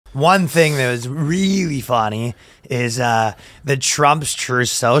One thing that was really funny is the Trump's True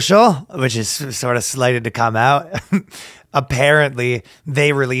Social, which is sort of slated to come out. Apparently,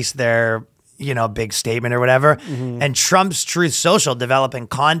 they released their big statement or whatever. And Trump's Truth Social developing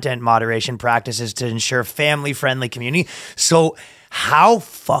content moderation practices to ensure family-friendly community. So how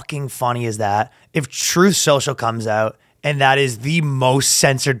fucking funny is that if Truth Social comes out and that is the most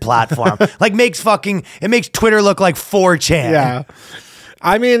censored platform? Like it makes Twitter look like 4chan. Yeah.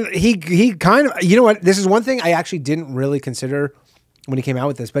 I mean, he kind of, you know what? This is one thing I actually didn't really consider when he came out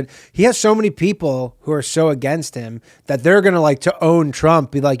with this, but he has so many people who are so against him that they're going to like to own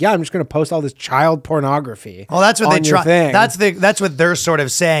Trump, be like, yeah, I'm just going to post all this child pornoraphy. Well, that's what they try. That's what they're sort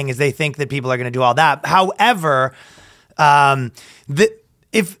of saying, is they think that people are going to do all that. However,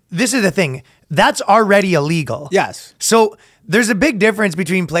 if this is the thing, that's already illegal. Yes. So there's a big difference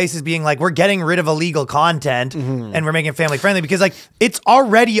between places being like, we're getting rid of illegal content and we're making it family friendly, because like it's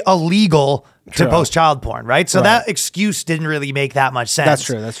already illegal to post child porn, right? So that excuse didn't really make that much sense. That's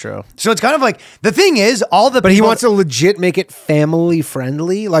true. That's true. So it's kind of like, the thing is, but he wants to legit make it family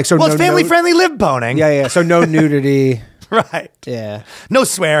friendly, like so. Well, it's family friendly live boning. Yeah, yeah. So no nudity. Right. Yeah. No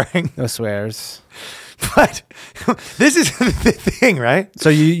swearing. No swears. But this is the thing, right? So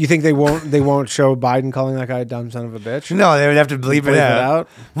you think they won't show Biden calling that guy a dumb son of a bitch? No, they would have to bleep it out.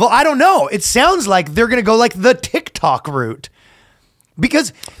 Well, I don't know. It sounds like they're going to go like the TikTok route,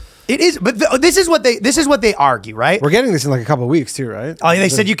 because it is. But this is what they argue, right? We're getting this in like a couple of weeks too, right? Oh, they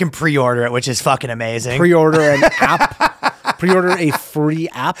said you can pre-order it, which is fucking amazing. Pre-order an app. Pre-order a free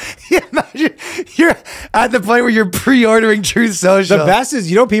app. Yeah, imagine you're at the point where you're pre-ordering Truth Social. The best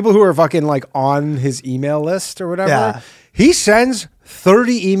is, people who are fucking like on his email list or whatever. Yeah. He sends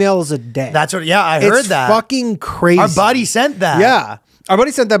 30 emails a day. That's what. Yeah, I heard that. It's fucking crazy. Our buddy sent that. Yeah. Our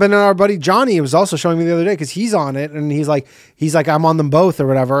buddy sent that, but then our buddy Johnny was also showing me the other day, because he's on it, and he's like, I'm on them both or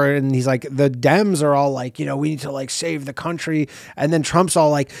whatever, and he's like, the Dems are all like, we need to like save the country, and then Trump's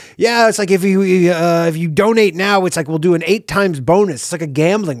all like, yeah, it's like if you donate now, it's like we'll do an 8 times bonus. It's like a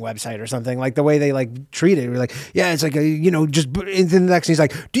gambling website or something, like the way they like treat it. We're like, yeah, it's like just into the next. And he's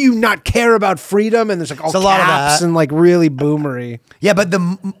like, do you not care about freedom? And there's like all caps and like really boomery. Yeah, but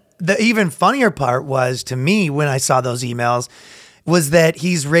the even funnier part was, to me, when I saw those emails, was that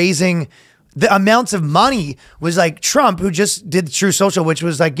he's raising the amounts of money. Was like Trump, who just did True Social, which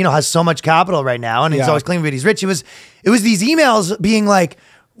was like, has so much capital right now, and he's always claiming that he's rich. It was these emails being like,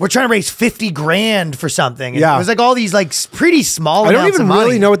 we're trying to raise 50 grand for something. And it was like all these like pretty small amounts of money. I don't even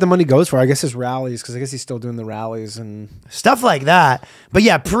really know what the money goes for. I guess his rallies, because I guess he's still doing the rallies and stuff like that. But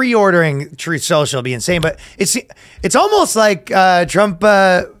yeah, pre-ordering Truth Social would be insane. But it's almost like Trump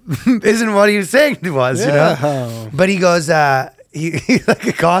isn't what he was saying he was, But he goes, he's like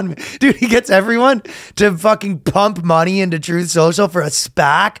a con dude. He gets everyone to fucking pump money into Truth Social for a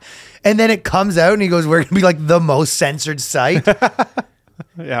SPAC, and then it comes out and he goes, we're gonna be like the most censored site.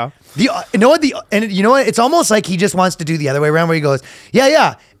 Yeah. You know what? It's almost like he just wants to do the other way around, where he goes,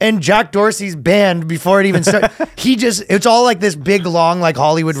 yeah. And Jack Dorsey's banned before it even started. It's all like this big, long, like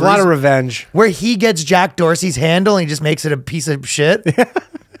Hollywood. It's a lot of revenge. Where he gets Jack Dorsey's handle and he just makes it a piece of shit.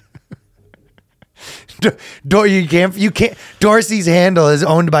 You can't. Dorsey's handle is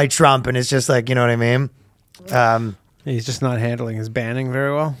owned by Trump, and it's just like, you know what I mean? He's just not handling his banning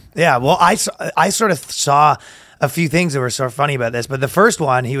very well. Yeah. Well, I sort of saw a few things that were sort of funny about this, but the first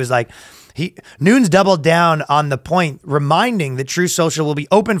one, he was like, Nunes doubled down on the point, reminding that True Social will be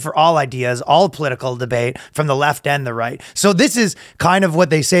open for all ideas, all political debate from the left and the right. So this is kind of what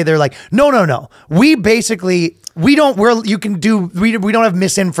they say. They're like, no. We don't have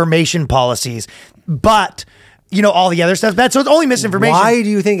misinformation policies, but all the other stuff bad. So it's only misinformation. Why do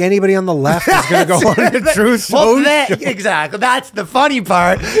you think anybody on the left is going to go on to Truth Social? Exactly. That's the funny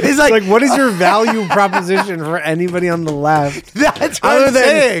part. It's like, what is your value proposition for anybody on the left? That's what I'm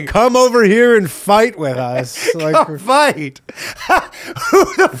saying. Come over here and fight with us. Come fight.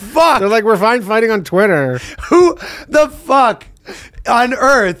 Who the fuck? They're like, we're fine fighting on Twitter. Who the fuck on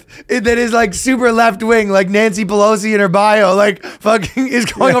earth that is like super left wing, like Nancy Pelosi in her bio, like fucking is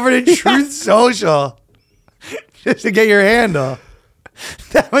going over to Truth Social just to get your handle?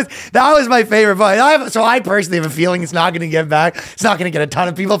 That was my favorite part. So I personally have a feeling it's not going to get back. It's not going to get a ton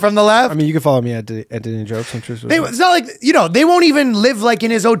of people from the left. I mean, you can follow me at Danny Jokes on Truth Social. It's not like, they won't even live like in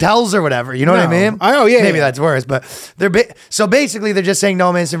his hotels or whatever. You know what I mean? Oh, yeah. Maybe that's worse, but so basically they're just saying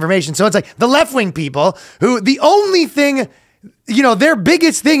no misinformation. So it's like the left wing people who the only thing, their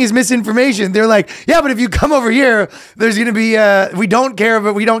biggest thing is misinformation. They're like, yeah, but if you come over here, there's going to be, we don't care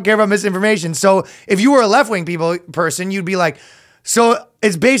about misinformation. So if you were a left-wing person, you'd be like, so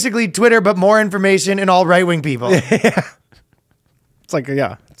it's basically Twitter, but more information and all right-wing people. Yeah. It's like,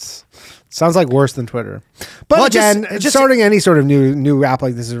 yeah. Sounds like worse than Twitter. But Well, again, starting any sort of new app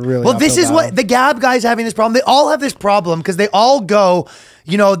like this is really well. This is what the Gab guys having this problem. They all have this problem because they all go,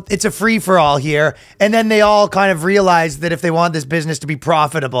 you know, it's a free for all here, and then they all kind of realize that if they want this business to be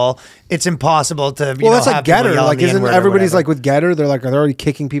profitable, it's impossible to. Well, that's like Getter. Like, isn't everybody's like with Getter? They're already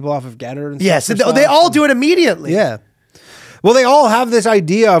kicking people off of Getter. And yes, they all do it immediately. Yeah. Well, they all have this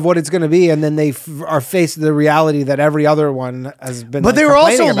idea of what it's going to be, and then they are faced with the reality that every other one has been. But they were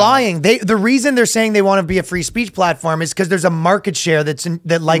also lying. The reason they're saying they want to be a free speech platform is because there's a market share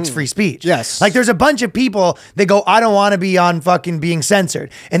that likes free speech. Yes, like there's a bunch of people that go, I don't want to be on fucking being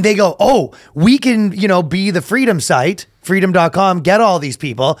censored, and they go, oh, we can be the freedom site. Freedom.com, get all these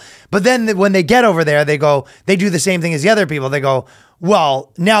people. But then when they get over there, they do the same thing as the other people. They go,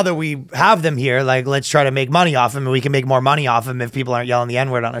 well, now that we have them here, like, let's try to make money off them, and we can make more money off them if people aren't yelling the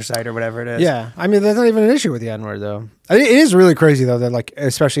N-word on our site or whatever it is. Yeah. I mean, that's not even an issue with the N-word, though. It is really crazy, though, that, like,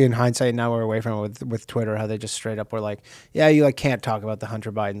 especially in hindsight, now we're away from it with Twitter, how they just straight up were like, yeah, you, like, can't talk about the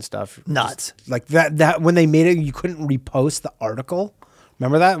Hunter Biden stuff. Nuts. Just, like, that when they made it, you couldn't repost the article.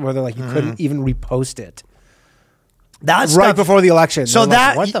 Remember that? Where they're like, you couldn't even repost it. That's right before the election. So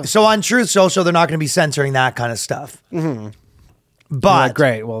so on Truth Social, they're not going to be censoring that kind of stuff. Mm-hmm. But like,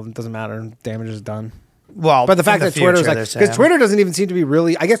 great. Well, it doesn't matter. Damage is done. Well, but the fact that Twitter's like, because Twitter doesn't even seem to be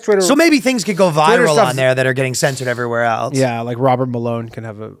really. I guess Twitter. So maybe things could go viral on there that are getting censored everywhere else. Yeah, like Robert Malone can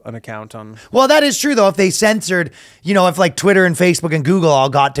have an account on. Well, that is true though. If they censored, if like Twitter and Facebook and Google all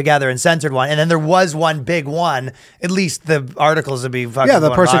got together and censored one, and then there was one big one, at least the articles would be fucking. Yeah,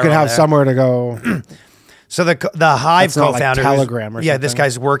 the person could have somewhere to go. So the Hive co-founder, like Telegram or something. This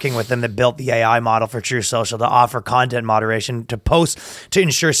guy's working with them that built the AI model for Truth Social to offer content moderation to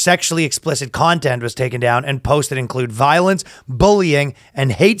ensure sexually explicit content was taken down, and posts that include violence, bullying,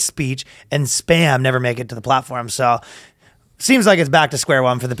 and hate speech and spam never make it to the platform. So seems like it's back to square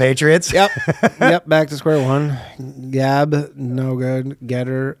one for the Patriots. Yep, back to square one. Gab, no good.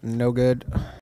 Getter, no good.